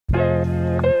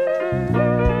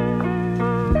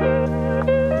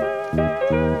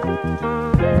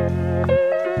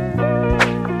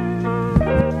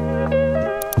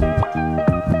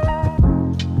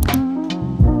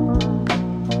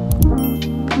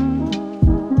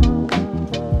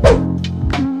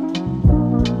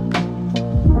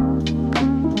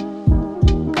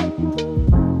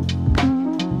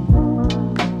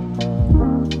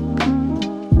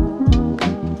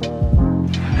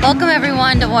Welcome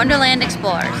everyone to Wonderland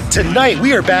Explores. Tonight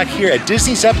we are back here at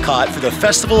Disney's EPCOT for the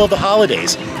Festival of the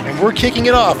Holidays, and we're kicking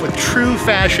it off with true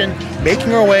fashion,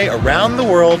 making our way around the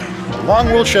world, a long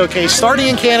world showcase, starting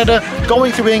in Canada,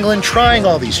 going through England, trying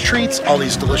all these treats, all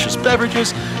these delicious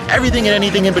beverages, everything and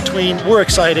anything in between. We're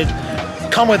excited.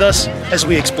 Come with us as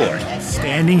we explore.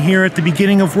 Standing here at the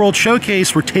beginning of World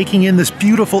Showcase, we're taking in this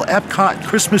beautiful EPCOT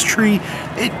Christmas tree.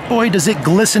 Boy, does it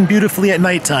glisten beautifully at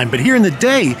nighttime, but here in the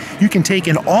day, you can take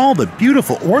in all the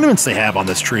beautiful ornaments they have on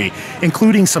this tree,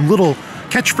 including some little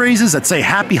catchphrases that say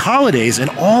Happy Holidays in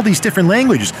all these different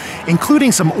languages,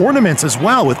 including some ornaments as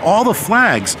well with all the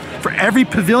flags for every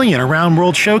pavilion around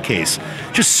World Showcase.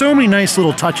 Just so many nice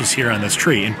little touches here on this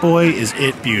tree, and boy, is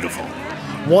it beautiful.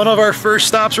 One of our first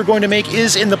stops we're going to make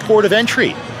is in the port of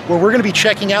entry, where we're going to be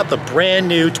checking out the brand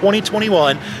new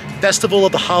 2021 Festival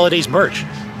of the Holidays merch.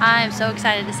 I'm so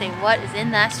excited to see what is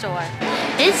in that store.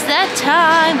 It's that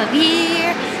time of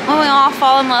year when we all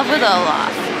fall in love with Olaf.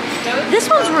 This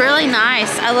one's really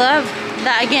nice. I love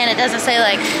that, again, it doesn't say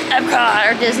like EPCOT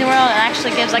or Disney World, it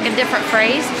actually gives like a different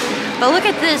phrase. But look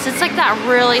at this, it's like that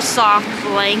really soft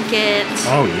blanket.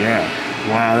 Oh yeah.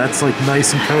 Wow, that's like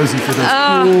nice and cozy for those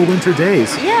cool winter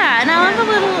days. Yeah, and I love the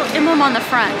little emblem on the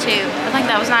front too. I think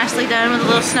that was nicely done with the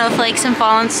little snowflakes and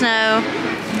fallen snow.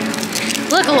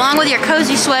 Look, along with your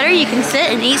cozy sweater, you can sit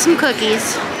and eat some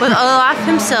cookies with Olaf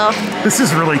himself. This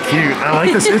is really cute. I like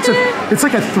this. It's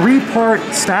like a 3-part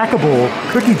stackable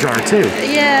cookie jar too.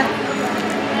 Yeah,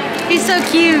 he's so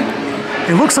cute.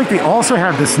 It looks like they also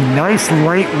have this nice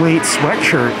lightweight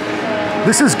sweatshirt.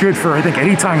 This is good for, I think,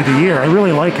 any time of the year. I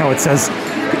really like how it says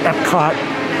the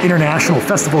EPCOT International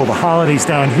Festival of the Holidays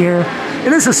down here.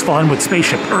 And this is fun with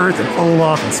Spaceship Earth and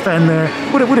Olaf and Sven there.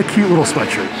 What a cute little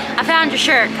sweatshirt. I found your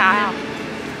shirt, Kyle.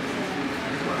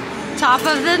 Top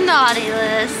of the naughty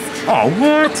list. Oh,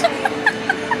 what?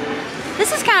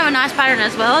 This is kind of a nice pattern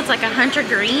as well. It's like a hunter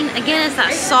green. Again, it's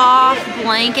that soft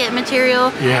blanket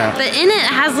material. Yeah. But in it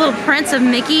has little prints of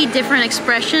Mickey, different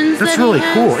expressions. That's really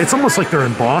cool. It's almost like they're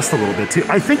embossed a little bit too.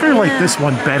 I think I like this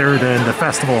one better than the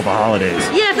Festival of the Holidays.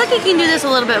 Yeah, I feel like you can do this a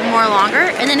little bit more longer.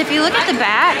 And then if you look at the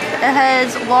back, it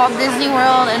has Walt Disney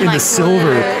World and like the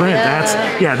silver print.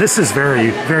 Yeah, this is very,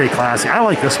 very classy. I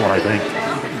like this one, I think.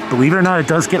 Believe it or not, it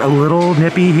does get a little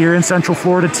nippy here in Central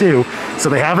Florida too. So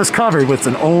they have us covered with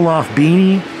an Olaf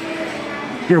beanie.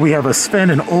 Here we have a Sven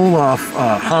and Olaf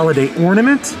holiday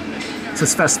ornament. It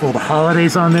says Festival of the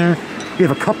Holidays on there. We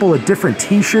have a couple of different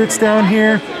t-shirts down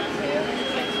here.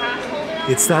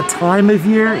 It's that time of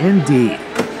year indeed.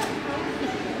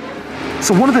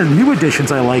 So one of the new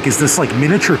additions I like is this like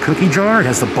miniature cookie jar. It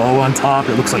has the bow on top.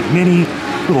 It looks like Minnie,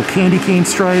 little candy cane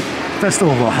stripe,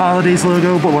 Festival of the Holidays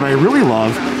logo. But what I really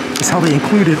love is how they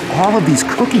included all of these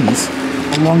cookies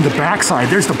along the backside.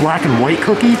 There's the black and white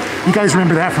cookie. You guys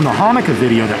remember that from the Hanukkah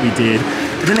video that we did.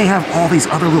 But then they have all these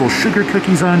other little sugar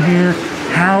cookies on here.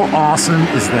 How awesome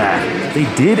is that? They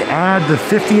did add the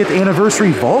 50th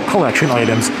anniversary Vault Collection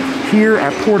items here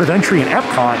at Port of Entry in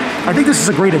EPCOT. I think this is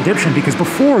a great addition because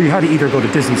before you had to either go to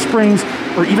Disney Springs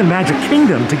or even Magic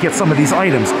Kingdom to get some of these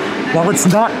items. While it's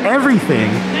not everything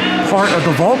part of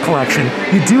the Vault Collection,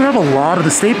 you do have a lot of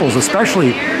the staples,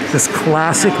 especially this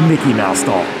classic Mickey Mouse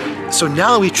doll. So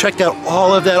now that we've checked out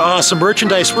all of that awesome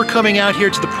merchandise, we're coming out here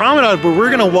to the promenade where we're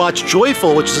going to watch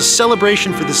Joyful, which is a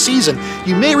celebration for the season.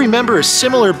 You may remember a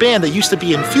similar band that used to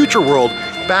be in Future World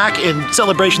back in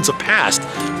celebrations of past.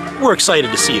 We're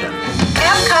excited to see them.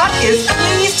 EPCOT is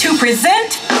pleased to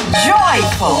present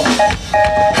Joyful.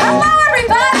 Hello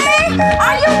everybody!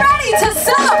 Are you ready to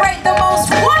celebrate the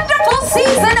most wonderful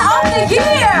season of the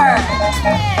year?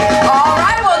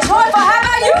 Alright, well Joyful, how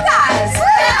about you guys?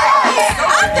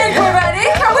 I think we're ready.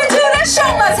 Can we do this? Show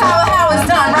us how it's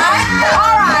done, right?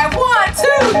 Alright, 1,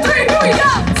 2, 3, here we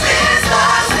go!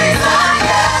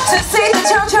 To see the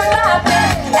children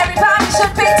laughing, everybody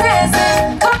should be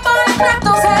dancing. Come on and clap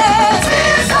those hands.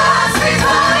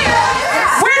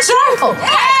 We're joyful.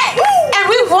 And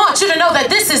we want you to know that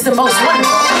this is the most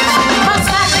wonderful, most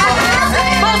magical,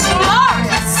 most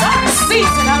glorious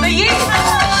season of the year.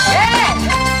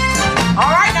 Yeah.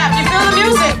 All right, now if you feel the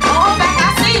music, come on back.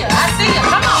 I see you.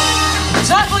 Come on.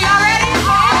 Joyful, y'all ready?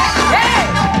 Yeah.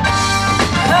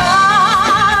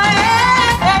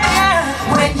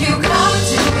 When you come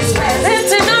to his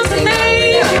presence, lifting up the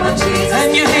name,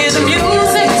 and you hear the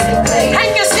music, and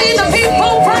you see the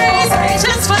people praise,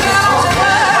 just for your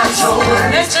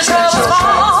word, let your troubles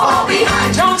fall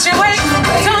behind. Don't you wait,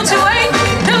 don't you wait,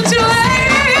 don't you wait.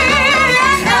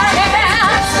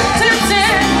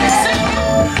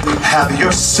 Have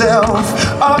yourself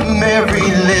a merry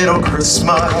little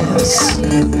Christmas.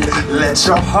 Let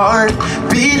your heart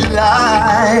be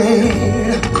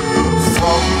light.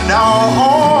 From now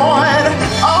on,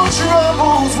 all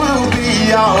troubles will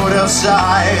be out of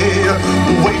sight.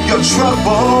 Wave your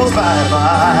troubles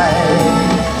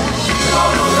bye-bye.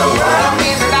 The world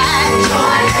is right.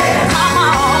 Join hands. Come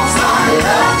on, start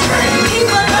the train.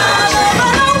 People all over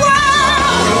the world.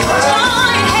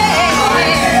 Join hands.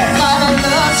 Start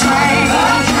the train.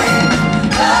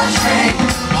 The train.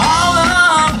 All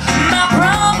of my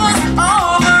brothers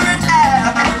over in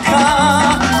Africa.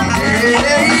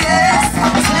 Yes.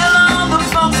 Tell all the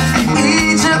folks in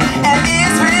Egypt and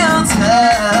Israel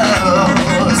tell.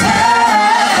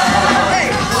 Hey,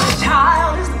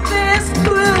 child is this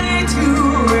willing to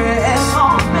rest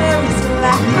on Mary's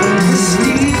lap to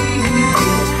sleep.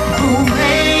 Whom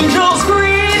angels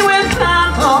greet with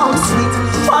phantom sweet,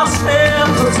 while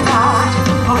shepherds watch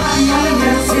over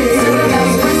the sea.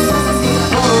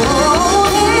 Oh,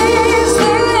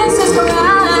 this is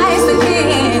Christ the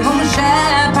King, whom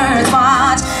shepherds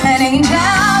watch and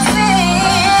angels sing.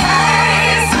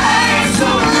 Praise to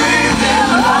bring them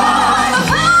Lord,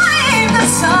 proclaim the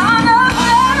Son of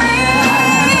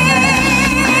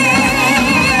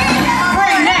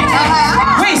Great name.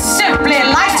 We simply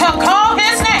like to call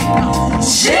his name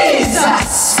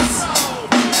Jesus.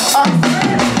 I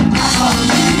call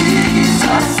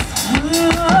Jesus.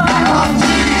 I call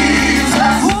Jesus.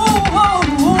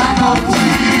 I call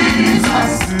Jesus.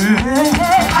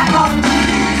 I call Jesus.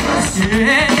 I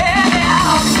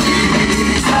call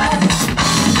Jesus.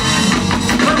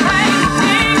 The reign of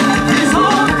King is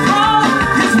on the throne.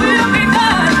 His will be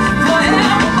done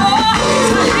forevermore.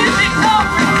 To his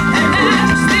glory and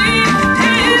majesty,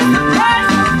 he is the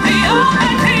Christ, the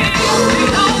only King, the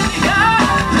only God,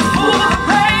 who's full of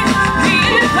praise. He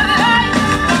is the light,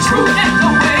 the truth, and the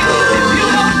way. If you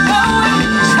don't know him,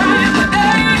 try him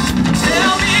today.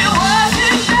 Tell me what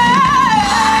his name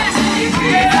is.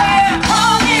 Yeah,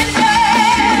 call his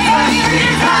name.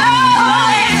 Call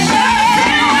his name.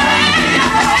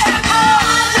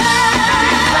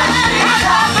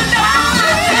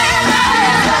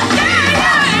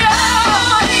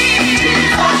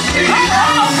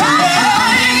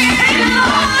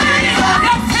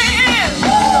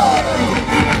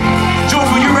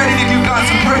 Joyful, you ready to give God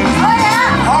some praise?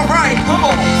 All right, come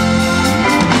on.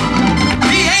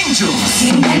 The angels.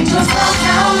 The angels fall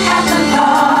down at the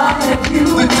thought of you.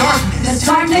 The darkness. The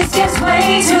darkness gives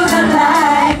way to the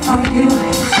light for you.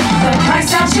 The price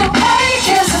that you pay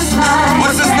gives us life.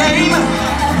 What's his name?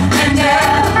 And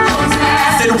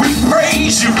Hosanna. Said we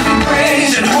praise you.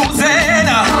 Praise And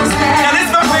Hosanna. Hosanna. Now this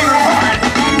is my favorite part.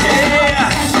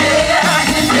 Yeah.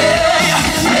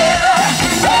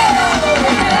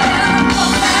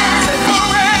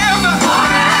 Forever.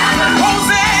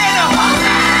 Hosanna.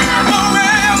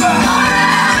 Forever.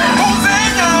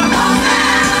 Hosanna.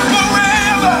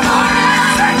 Forever.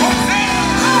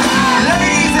 Hosanna.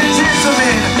 Ladies and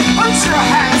gentlemen, put your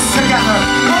hands together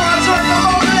for a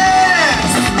joyful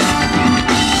blast.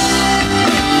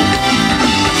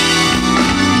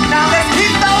 Now let's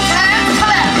keep those hands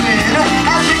clapping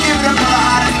as we give it up for the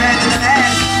hottest band in the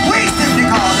land. We simply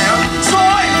call them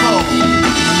joyful.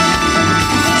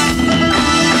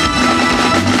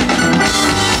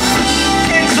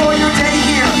 Enjoy your day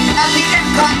here at the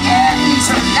EPCOT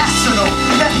International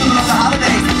Festival of the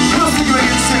Holidays. We'll see you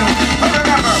again soon. But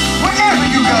remember, wherever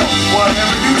you go,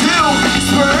 whatever you do,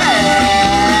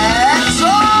 spread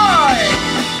joy.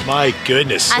 My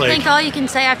goodness. I think all you can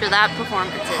say after that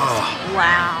performance is,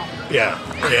 wow. Yeah,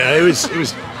 it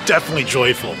was definitely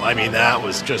joyful. I mean, that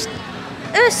was just,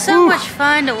 It was so much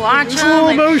fun to watch it was a little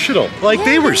them. emotional. Like,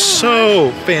 they were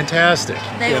so fantastic,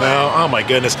 They you were. know? Oh my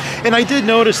goodness. And I did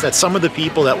notice that some of the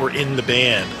people that were in the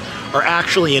band are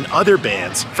actually in other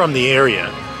bands from the area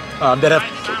that have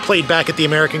played back at the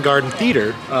American Garden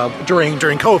Theater during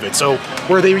COVID. So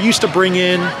where they used to bring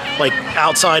in like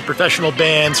outside professional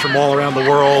bands from all around the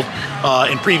world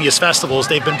in previous festivals,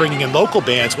 they've been bringing in local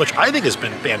bands, which I think has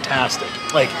been fantastic.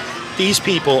 Like, these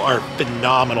people are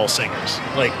phenomenal singers,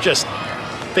 like just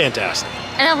fantastic.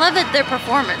 And I love their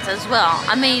performance as well.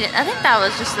 I mean, I think that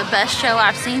was just the best show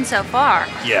I've seen so far.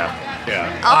 Yeah.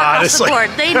 All across the Honestly. board.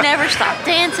 They never stopped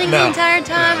dancing the No. entire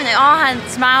time, and they all had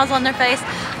smiles on their face.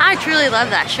 I truly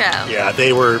love that show. Yeah,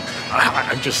 they were,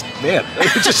 I'm just, man, they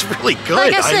were just really good.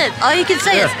 Like I said, all you can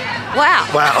say is, wow.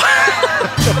 Wow.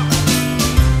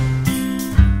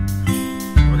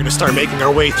 We're going to start making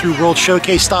our way through World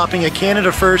Showcase, stopping at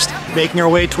Canada first, making our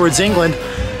way towards England.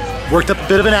 Worked up a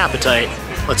bit of an appetite.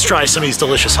 Let's try some of these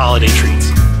delicious holiday treats.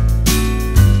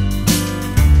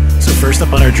 So First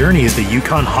up on our journey is the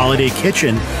Yukon Holiday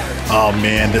Kitchen. Oh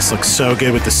man, this looks so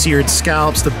good with the seared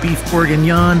scallops, the beef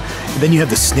bourguignon, and then you have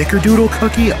the Snickerdoodle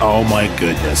cookie. Oh my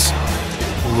goodness.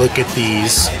 Look at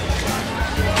these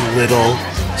little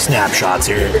snapshots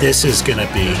here. This is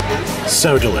gonna be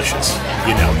so delicious,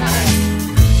 you know.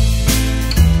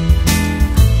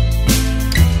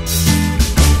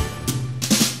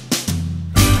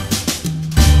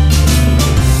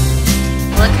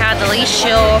 Look how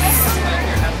delicious.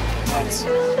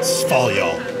 It's fall,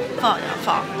 y'all. Fall, y'all,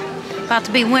 fall. About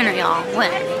to be winter, y'all,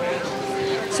 winter.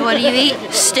 So what do you eat?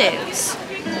 Stews.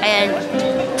 And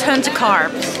tons of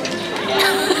carbs.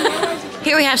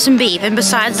 Here we have some beef, and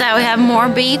besides that we have more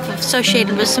beef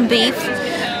associated with some beef.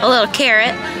 A little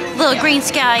carrot, little green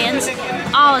scallions,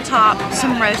 all on top,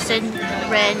 some roasted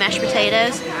red mashed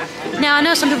potatoes. Now I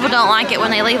know some people don't like it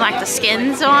when they leave like the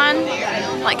skins on,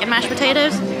 like in mashed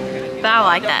potatoes, but I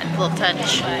like that little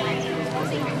touch.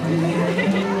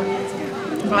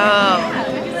 Oh.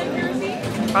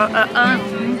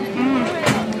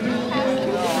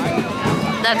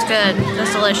 That's good.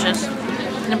 That's delicious.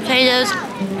 The potatoes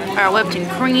are whipped and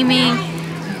creamy.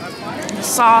 The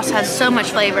sauce has so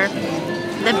much flavor.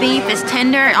 The beef is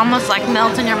tender, almost like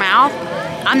melts in your mouth.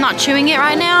 I'm not chewing it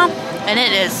right now, and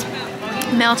it is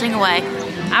melting away.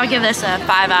 I would give this a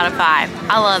 5 out of 5.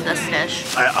 I love this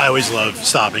dish. I always love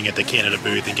stopping at the Canada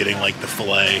booth and getting like the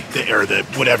filet, or the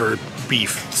whatever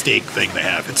beef steak thing they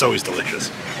have. It's always delicious.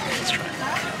 Let's try it.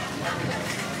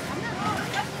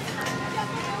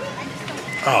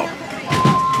 Oh,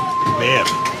 man.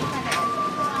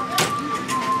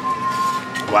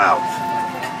 Wow.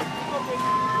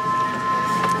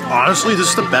 Honestly, this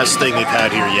is the best thing they've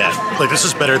had here yet. Like, this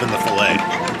is better than the filet.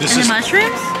 This And is the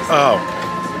mushrooms? Oh.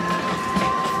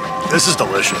 This is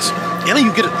delicious. And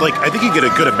you get, like, I think you get a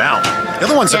good amount. The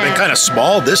other ones have been kind of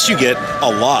small. This you get a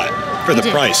lot for the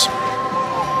price.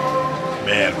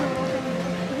 Man.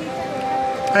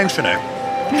 Thanks, Chutney.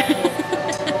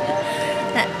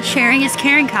 Sharing is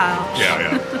caring, Kyle.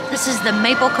 Yeah. This is the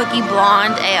Maple Cookie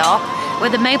Blonde Ale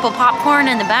with the maple popcorn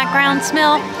in the background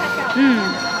smell.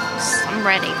 I'm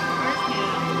ready.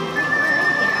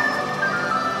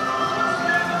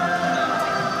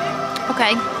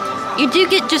 Okay, you do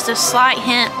get just a slight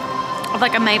hint of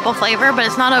like a maple flavor, but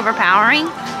it's not overpowering.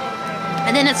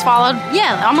 And then it's followed,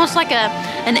 almost like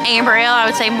an amber ale, I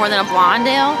would say, more than a blonde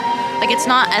ale. Like, it's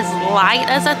not as light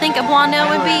as I think a blonde ale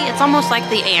would be. It's almost like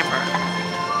the amber.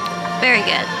 Very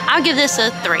good. I'll give this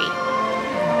a 3.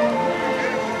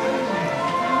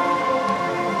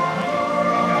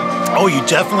 Oh, you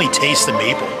definitely taste the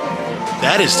maple.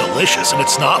 That is delicious, and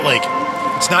it's not like,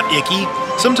 it's not icky.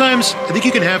 Sometimes, I think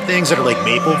you can have things that are like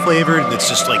maple flavored, and it's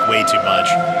just like way too much.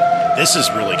 This is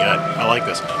really good. I like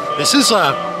this. This is,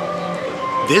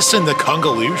 this and the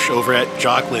Kungaloosh over at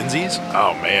Jock Lindsay's.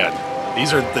 Oh man,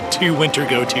 these are the 2 winter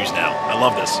go-tos now. I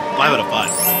love this. 5 out of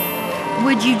 5.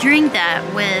 Would you drink that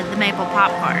with the maple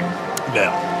popcorn?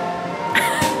 No.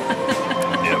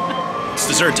 It's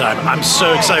dessert time. I'm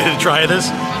so excited to try this.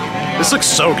 This looks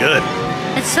so good.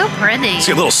 It's so pretty.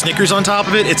 See a little Snickers on top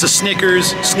of it? It's a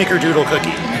Snickers Snickerdoodle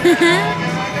cookie.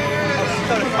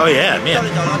 Oh yeah, man.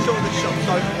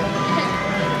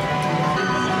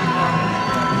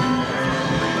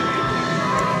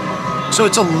 So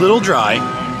it's a little dry.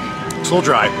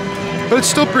 But it's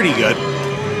still pretty good.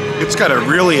 It's got a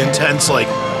really intense, like,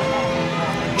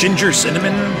 ginger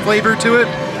cinnamon flavor to it.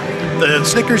 The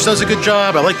Snickers does a good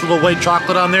job. I like the little white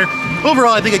chocolate on there.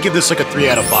 Overall, I think I give this like a 3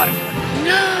 out of 5.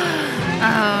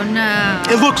 Oh no.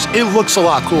 It looks a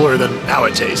lot cooler than how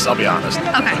it tastes, I'll be honest.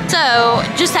 Okay, so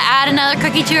just to add another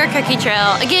cookie to your cookie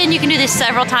trail, again, you can do this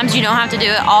several times. You don't have to do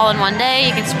it all in one day.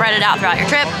 You can spread it out throughout your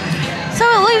trip. So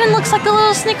it even looks like a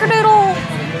little Snickerdoodle.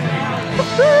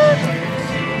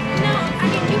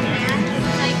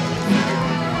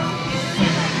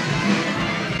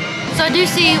 So I do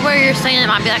see where you're saying it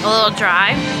might be like a little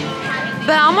dry,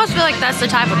 but I almost feel like that's the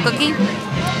type of cookie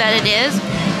that it is.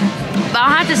 But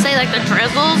I'll have to say, like, the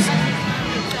drizzles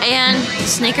and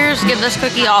Snickers give this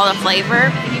cookie all the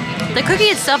flavor. The cookie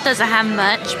itself doesn't have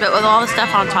much, but with all the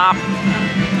stuff on top,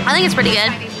 I think it's pretty good.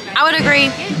 I would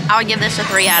agree. I would give this a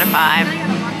 3 out of 5.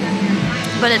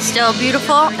 But it's still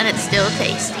beautiful and it's still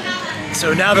tasty.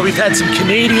 So now that we've had some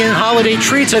Canadian holiday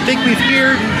treats, I think we've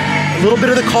heard a little bit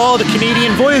of the call to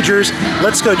Canadian voyagers.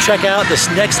 Let's go check out this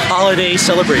next holiday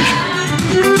celebration.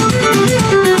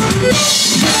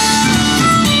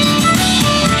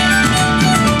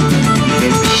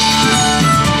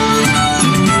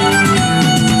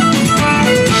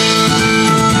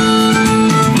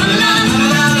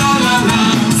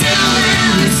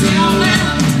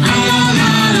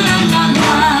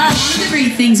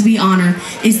 Things we honor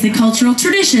cultural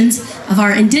traditions of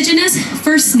our Indigenous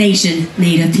First Nation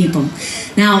Native people.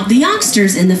 Now, the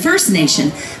youngsters in the First Nation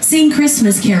sing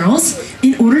Christmas carols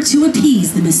in order to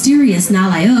appease the mysterious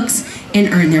nonalcoholics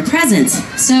and earn their presents.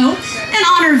 So, in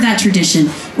honor of that tradition,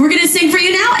 we're going to sing for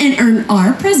you now and earn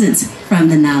our presents from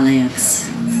the nonalcoholics.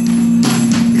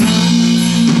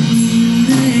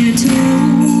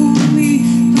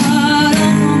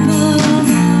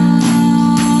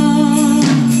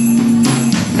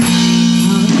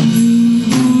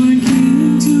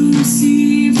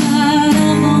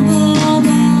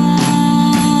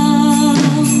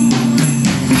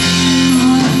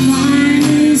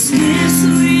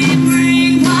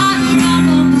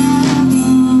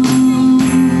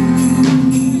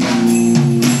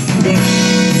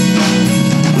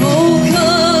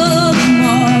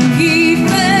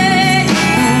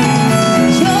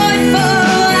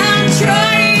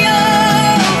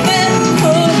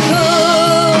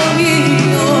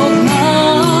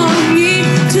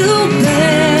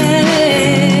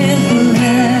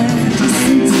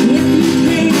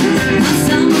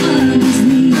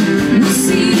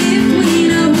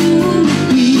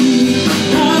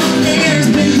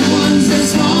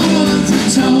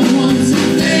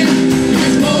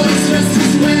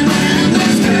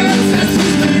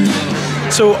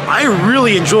 So I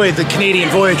really enjoyed the Canadian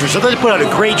Voyagers. I thought they put out a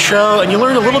great show, and you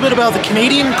learned a little bit about the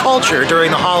Canadian culture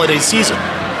during the holiday season.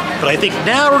 But I think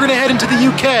now we're going to head into the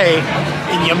UK,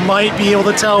 and you might be able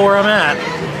to tell where I'm at.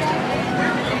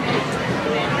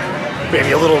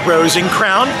 Maybe a little rose and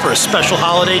crown for a special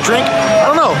holiday drink. I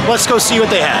don't know. Let's go see what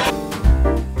they have.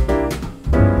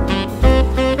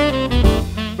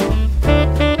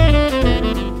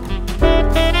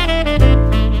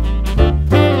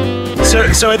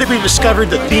 So I think we've discovered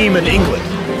the theme in England.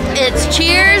 It's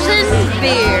cheers and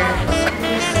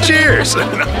beers. Cheers!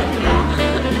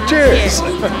 Cheers!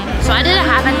 So I did a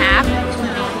half and half.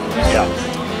 Yeah.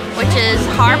 Which is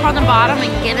harp on the bottom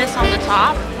and Guinness on the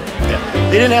top. Yeah.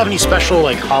 They didn't have any special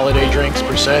like holiday drinks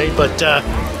per se, but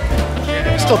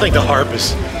I still think the harp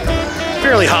is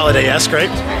fairly holiday-esque,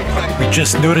 right? We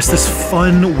just noticed this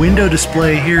fun window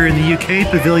display here in the UK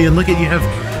pavilion. Look at, you have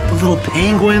the little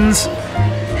penguins.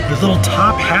 The little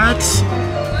top hats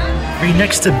right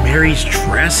next to Mary's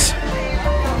dress.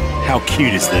 How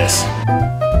cute is this?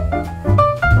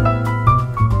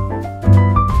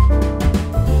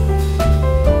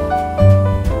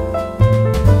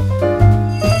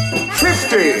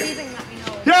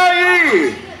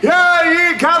 Hear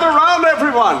ye, gather round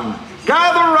everyone.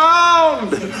 Gather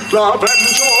round. Love and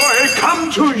joy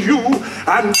come to you,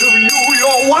 and to you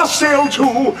your wassail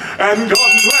too. And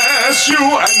God bless you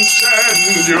and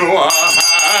send you a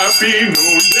happy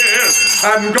new year.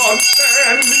 And God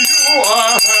send you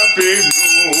a happy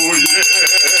new year.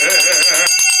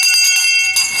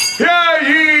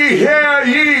 Hear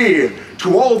ye,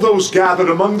 to all those gathered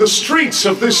among the streets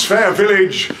of this fair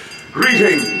village,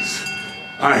 greetings.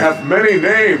 I have many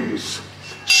names.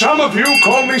 Some of you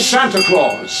call me Santa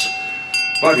Claus,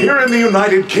 but here in the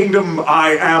United Kingdom,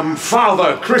 I am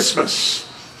Father Christmas.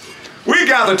 We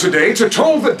gather today to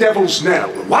toll the devil's knell,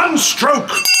 one stroke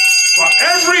for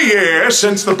every year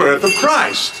since the birth of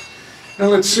Christ. Now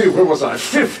let's see, where was I?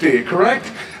 50,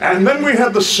 correct? And then we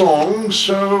had the song,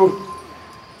 so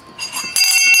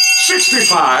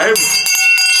 65,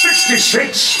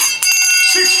 66,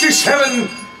 67,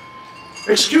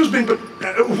 excuse me, but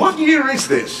what year is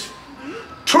this?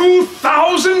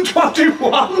 2021? Got a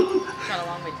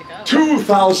long way to go.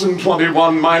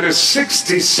 2021 minus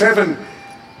 67.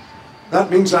 That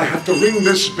means I have to ring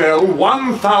this bell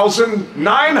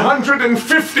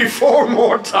 1,954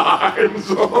 more times.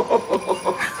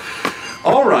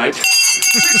 All right.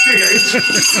 68,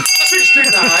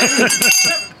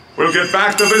 69. We'll get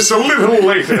back to this a little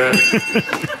later.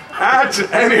 At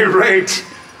any rate,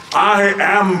 I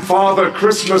am Father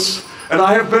Christmas, and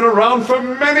I have been around for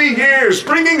many years,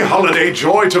 bringing holiday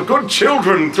joy to good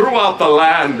children throughout the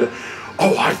land.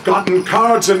 Oh, I've gotten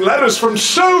cards and letters from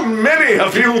so many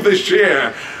of you this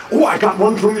year. Oh, I got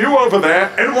one from you over there,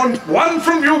 and one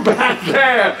from you back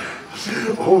there.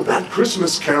 Oh, that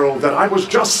Christmas carol that I was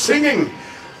just singing.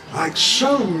 Like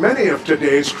so many of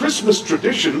today's Christmas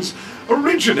traditions,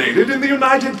 originated in the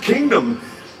United Kingdom.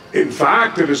 In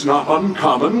fact, it is not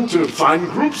uncommon to find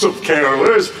groups of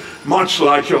carolers, much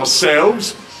like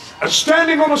yourselves,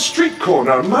 standing on a street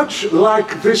corner, much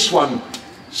like this one,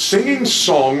 singing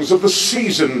songs of the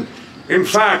season. In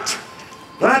fact,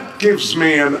 that gives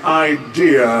me an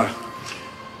idea.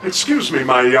 Excuse me,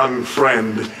 my young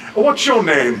friend. What's your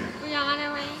name?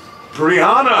 Brianna.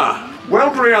 Brianna. Well,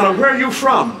 Brianna, where are you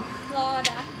from?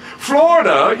 Florida.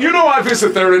 Florida? You know I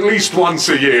visit there at least once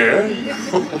a year.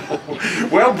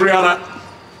 Well, Brianna,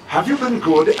 have you been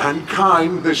good and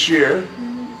kind this year?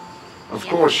 Of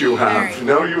course you have.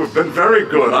 No, you have been very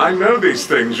good. I know these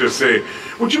things, you see.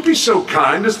 Would you be so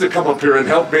kind as to come up here and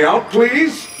help me out,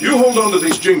 please? You hold on to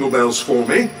these jingle bells for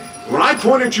me. When I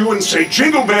point at you and say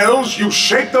jingle bells, you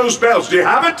shake those bells. Do you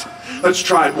have it? Let's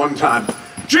try it one time.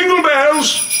 Jingle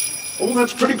bells! Oh,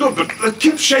 that's pretty good, but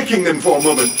keep shaking them for a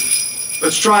moment.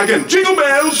 Let's try again. Jingle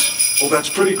bells! Oh, that's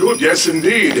pretty good. Yes,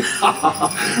 indeed.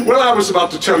 Well, I was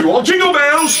about to tell you all. Jingle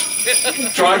bells!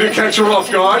 Trying to catch her off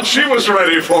guard. She was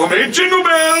ready for me. Jingle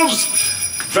bells!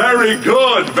 Very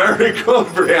good,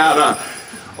 Brianna.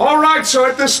 All right, so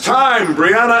at this time,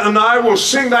 Brianna and I will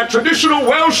sing that traditional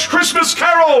Welsh Christmas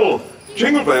carol.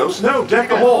 Jingle bells? No, deck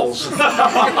the halls.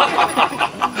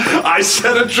 I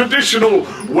said a traditional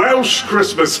Welsh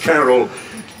Christmas carol.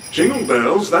 Jingle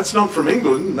bells? That's not from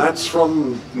England. That's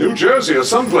from New Jersey or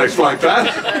someplace like that.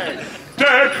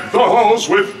 Deck the halls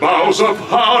with boughs of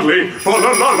holly. La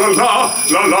la la la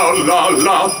la la la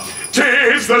la.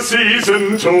 'Tis the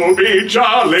season to be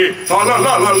jolly. La la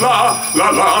la la la la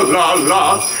la la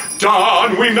la.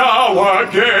 Don we now our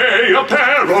gay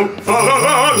apparel. La la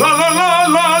la la la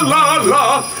la la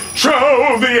la.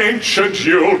 Trow the ancient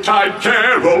Yuletide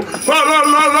carol. La la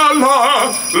la la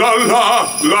la la la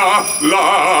la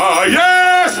la.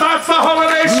 Yes, that's the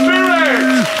holiday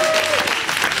spirit.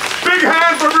 Big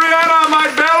hand for Brianna, my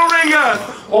bell ringer.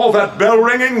 All that bell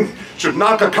ringing should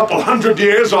knock a couple 100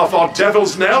 years off our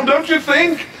devil's knell, don't you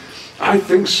think? I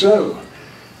think so.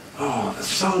 Oh, the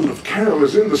sound of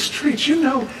carolers in the streets. You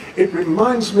know, it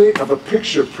reminds me of a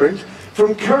picture print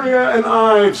from Currier and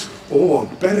Ives, or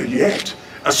better yet,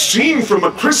 a scene from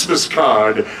a Christmas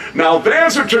card. Now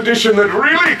there's a tradition that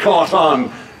really caught on.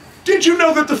 Did you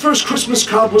know that the first Christmas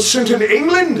card was sent in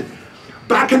England?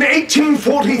 Back in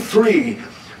 1843,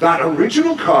 that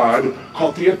original card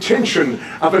caught the attention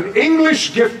of an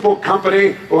English gift book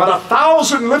company who had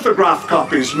 1,000 lithograph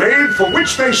copies made, for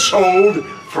which they sold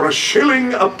for a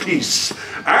shilling apiece.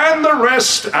 And the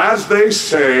rest, as they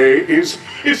say, is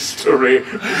history.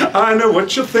 I know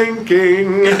what you're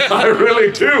thinking. I really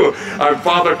do. I'm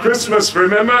Father Christmas,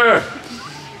 remember?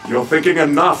 You're thinking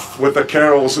enough with the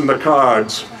carols and the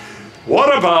cards.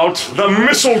 What about the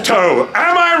mistletoe?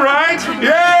 Am I right?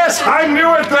 Yes, I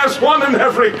knew it. There's one in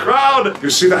every crowd.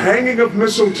 You see, the hanging of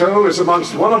mistletoe is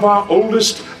amongst one of our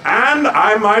oldest, and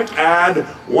I might add,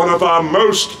 one of our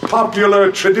most popular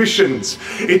traditions.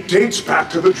 It dates back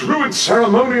to the Druid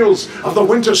ceremonials of the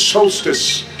winter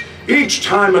solstice. Each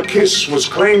time a kiss was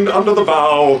claimed under the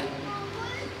bough,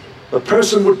 the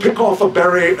person would pick off a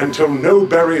berry until no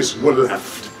berries were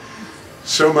left.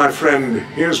 So, my friend,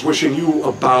 here's wishing you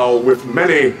a bough with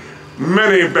many,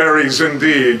 many berries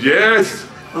indeed, yes?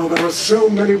 Oh, there are so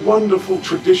many wonderful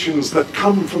traditions that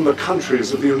come from the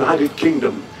countries of the United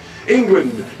Kingdom.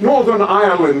 England, Northern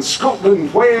Ireland,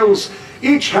 Scotland, Wales,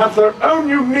 each have their own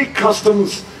unique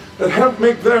customs that help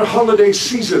make their holiday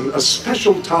season a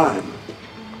special time.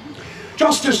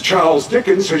 Just as Charles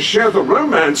Dickens has shared the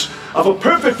romance of a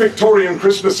perfect Victorian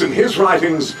Christmas in his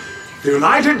writings, the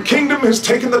United Kingdom has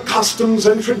taken the customs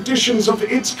and traditions of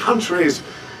its countries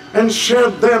and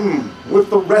shared them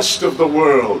with the rest of the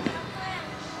world.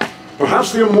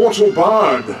 Perhaps the immortal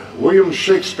bard, William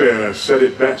Shakespeare, said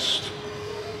it best.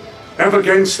 Ever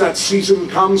against that season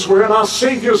comes wherein our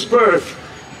Saviour's birth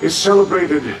is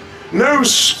celebrated. No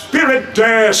spirit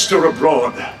dare stir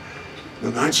abroad.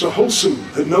 The nights are wholesome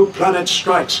that no planet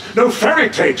strikes. No fairy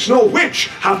takes, no witch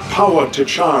have power to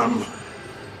charm.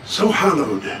 So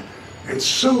hallowed and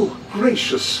so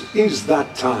gracious is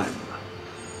that time.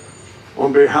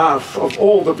 On behalf of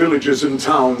all the villages and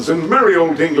towns in merry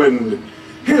old England,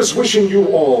 here's wishing you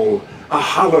all a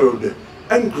hallowed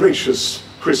and gracious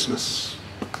Christmas.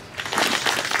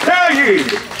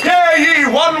 Hear ye,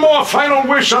 one more final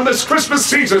wish on this Christmas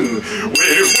season. We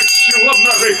wish you a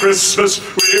Merry Christmas, we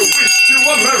wish you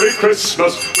a Merry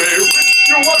Christmas, we wish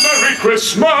you a Merry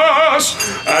Christmas,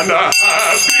 and a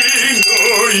Happy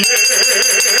New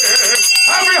Year.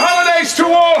 Happy holidays to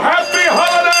all, happy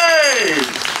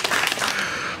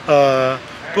holidays!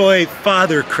 Boy,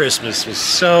 Father Christmas was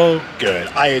so good.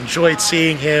 I enjoyed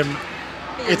seeing him.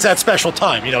 It's that special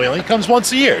time, you know, he only comes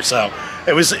once a year, so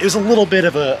it was a little bit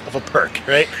of a perk,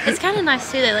 right? It's kind of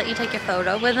nice too. They let you take your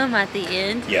photo with them at the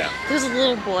end. Yeah. There's a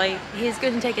little boy. He's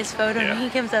going to take his photo, and he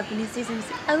comes up and he sees him.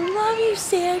 He's like, "I love you,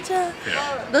 Santa."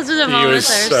 Yeah. Those are the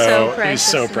moments that are so precious.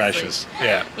 He's so and precious. sweet.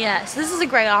 Yeah. Yeah. So this is a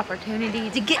great opportunity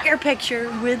to get your picture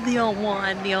with the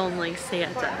one, the only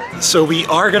Santa. So we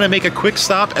are going to make a quick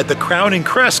stop at the Crown and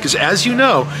Crest because, as you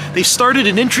know, they started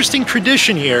an interesting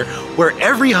tradition here where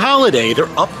every holiday they're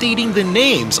updating the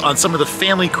names on some of the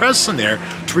family crests in there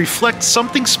to reflect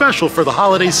something special for the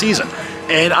holiday season.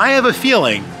 And I have a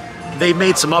feeling they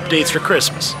made some updates for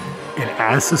Christmas. And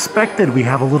as suspected, we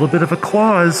have a little bit of a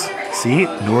clause. See,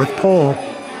 North Pole.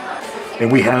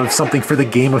 And we have something for the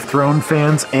Game of Thrones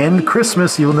fans and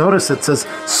Christmas. You'll notice it says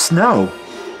snow.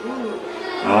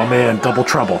 Oh man, double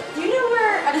trouble.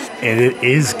 And it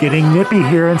is getting nippy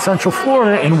here in Central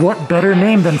Florida, and what better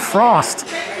name than Frost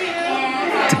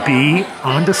to be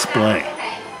on display.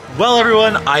 Well,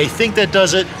 everyone, I think that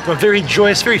does it for a very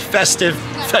joyous, very festive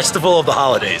festival of the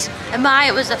holidays. And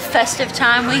it was a festive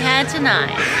time we had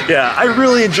tonight. Yeah, I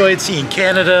really enjoyed seeing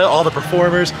Canada, all the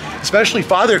performers, especially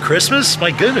Father Christmas.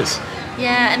 My goodness.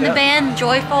 Yeah, and the band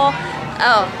Joyful.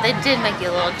 Oh, they did make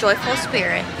you a little joyful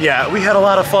spirit. Yeah, we had a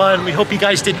lot of fun. We hope you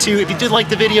guys did too. If you did like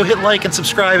the video, hit like and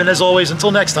subscribe. And as always,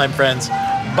 until next time, friends,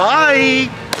 bye!